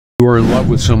You are in love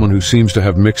with someone who seems to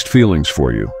have mixed feelings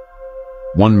for you.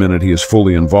 One minute he is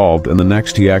fully involved, and the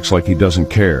next he acts like he doesn't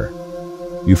care.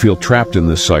 You feel trapped in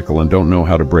this cycle and don't know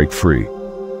how to break free.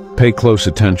 Pay close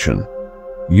attention.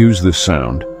 Use this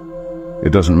sound. It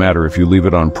doesn't matter if you leave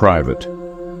it on private.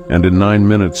 And in 9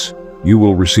 minutes, you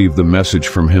will receive the message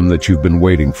from him that you've been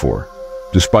waiting for.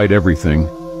 Despite everything,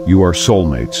 you are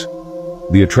soulmates.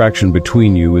 The attraction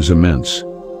between you is immense.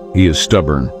 He is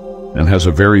stubborn and has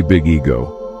a very big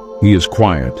ego. He is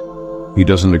quiet. He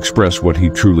doesn't express what he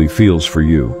truly feels for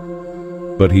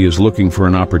you. But he is looking for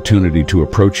an opportunity to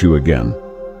approach you again.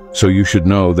 So you should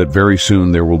know that very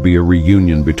soon there will be a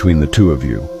reunion between the two of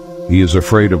you. He is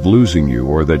afraid of losing you,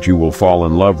 or that you will fall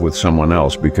in love with someone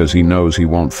else, because he knows he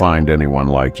won't find anyone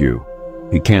like you.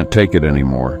 He can't take it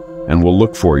anymore and will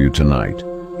look for you tonight.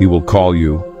 He will call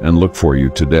you and look for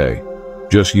you today.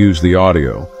 Just use the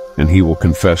audio and he will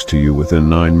confess to you within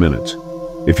 9 minutes.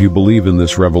 If you believe in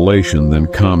this revelation, then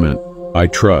comment "I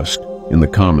trust" in the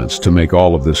comments to make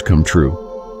all of this come true,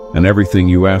 and everything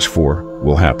you ask for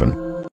will happen.